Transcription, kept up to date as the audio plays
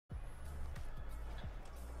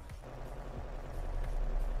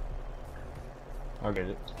I'll get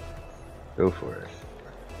it. Go for it.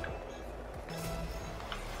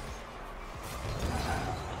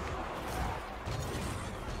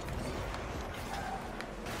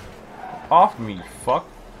 Off me, fuck.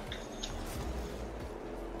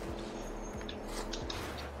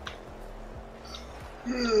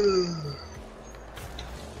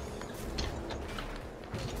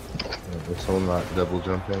 This whole not double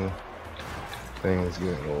jumping thing is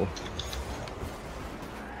getting old.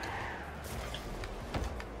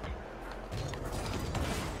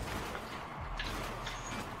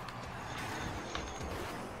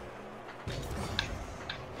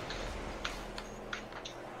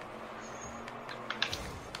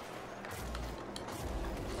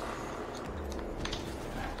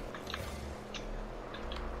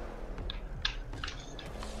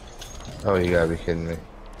 Oh, you gotta be kidding me.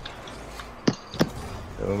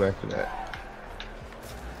 Go back to that.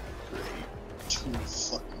 Great. 2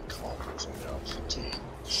 fucking combos on the opposite team.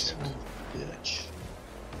 Son of a bitch.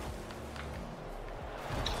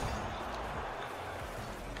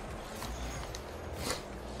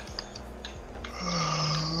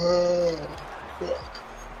 Fuck.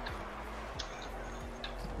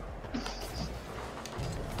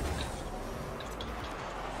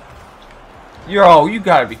 Yo, you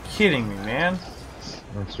gotta be kidding me, man.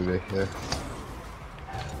 That's ridiculous.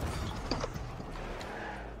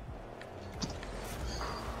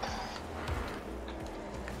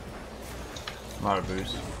 Not a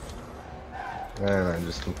boost. And I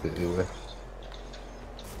just completely whiffed.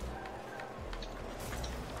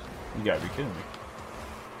 You gotta be kidding me.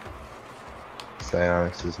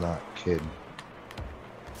 Psionics is not kid.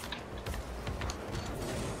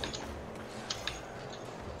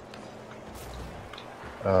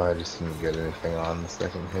 Oh, I just didn't get anything on the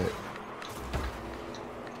second hit.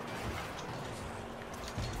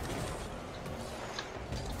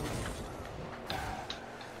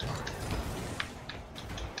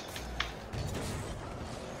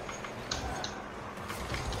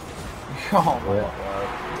 Oh my Yeah.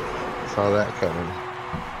 god. Saw that coming.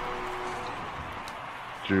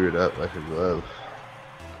 Drew it up like a glove.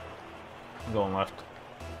 I'm going left.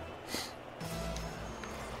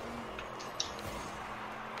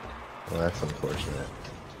 Well, that's unfortunate.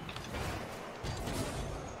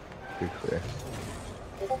 Too clear.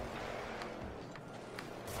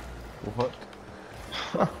 What?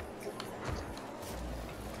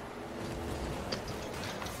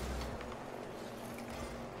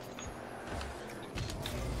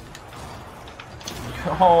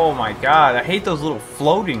 Oh my god, I hate those little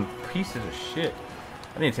floating pieces of shit.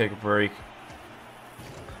 I need to take a break.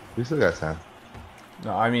 We still got time.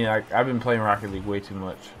 No, I mean, I've been playing Rocket League way too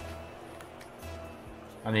much.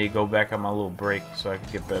 I need to go back on my little break so I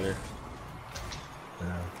can get better.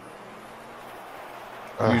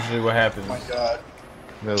 Yeah. Usually what happens. Oh my god.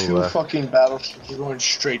 Middle 2 left. fucking battleships going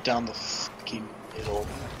straight down the fucking middle.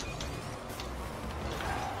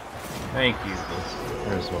 Thank you.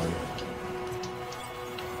 There's one.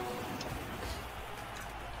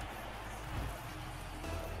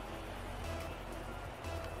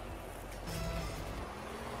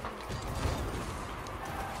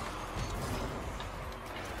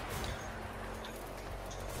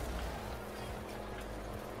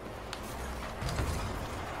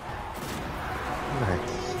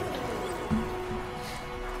 Nice.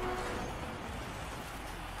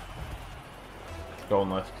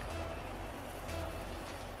 Going left.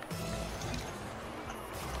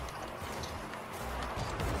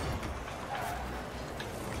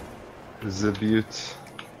 The butte.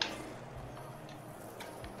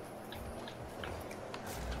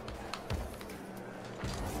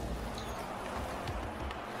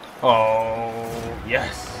 Oh,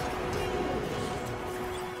 yes.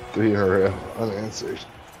 3 in a row, unanswered.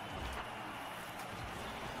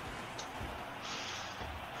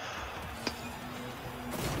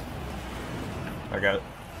 I got it.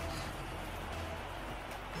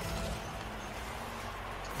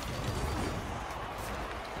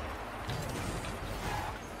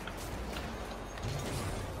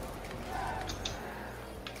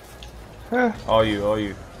 Huh. All you, all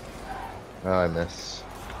you. Oh, I missed.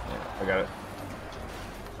 Yeah, I got it.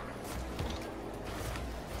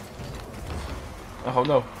 Oh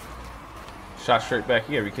no. Shot straight back.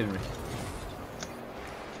 You gotta be kidding me.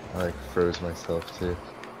 I like froze myself too.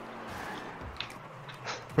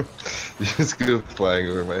 You just go flying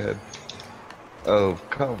over my head. Oh,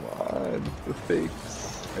 come on. The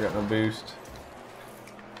fakes. I got no boost.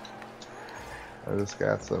 I just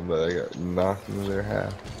got some, but I got knocked into their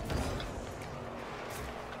half.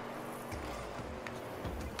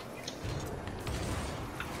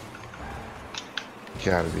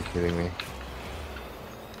 Gotta be kidding me.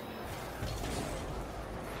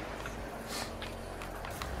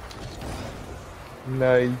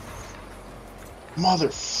 Nice.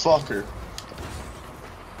 Motherfucker.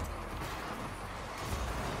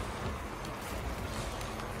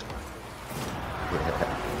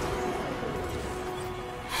 Yeah.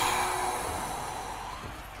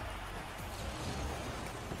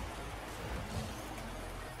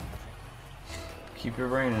 Keep it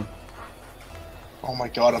raining. Oh my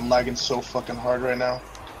god, I'm lagging so fucking hard right now.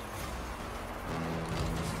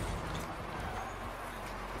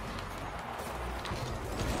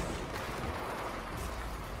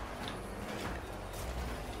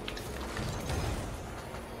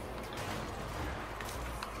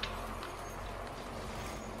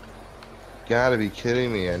 Gotta be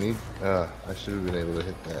kidding me. I need. I should have been able to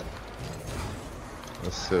hit that.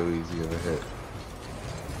 That's so easy of a hit.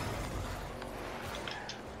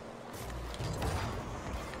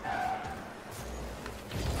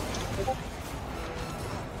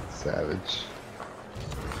 Savage.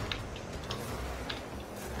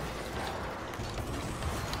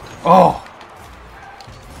 Oh!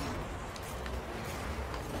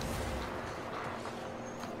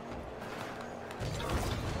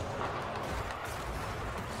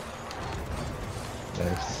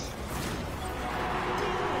 Nice.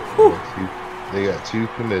 Whew. They got two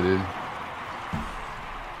committed.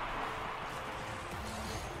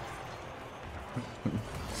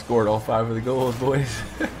 Scored all 5 of the goals, boys.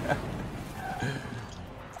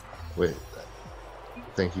 Wait.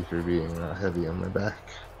 Thank you for being heavy on my back.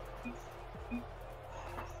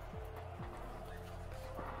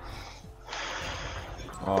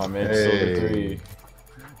 Oh man, silver 3.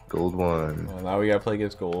 Gold 1. Well, now we gotta play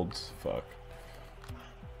against golds. Fuck.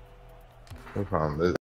 No problem.